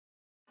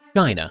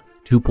China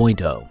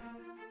 2.0,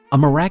 a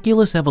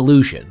miraculous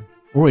evolution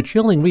or a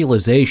chilling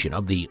realization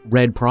of the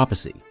Red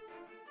Prophecy.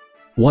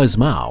 Was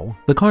Mao,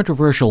 the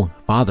controversial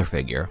father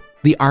figure,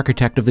 the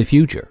architect of the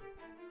future?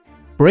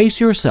 Brace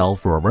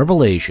yourself for a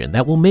revelation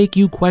that will make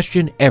you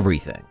question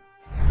everything.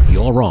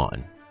 You're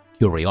on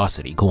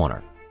Curiosity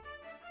Corner.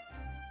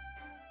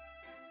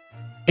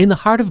 In the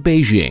heart of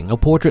Beijing, a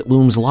portrait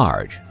looms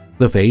large,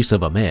 the face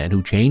of a man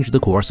who changed the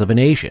course of a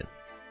nation.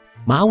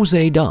 Mao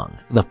Zedong,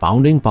 the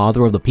founding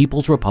father of the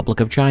People's Republic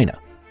of China.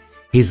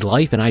 His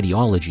life and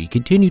ideology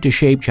continued to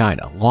shape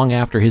China long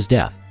after his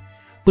death.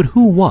 But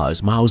who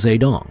was Mao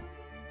Zedong?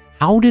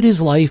 How did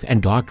his life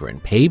and doctrine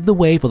pave the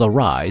way for the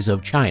rise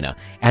of China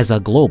as a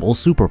global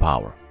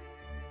superpower?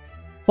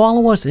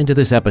 Follow us into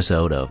this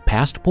episode of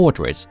Past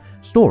Portraits,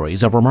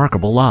 Stories of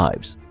Remarkable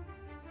Lives.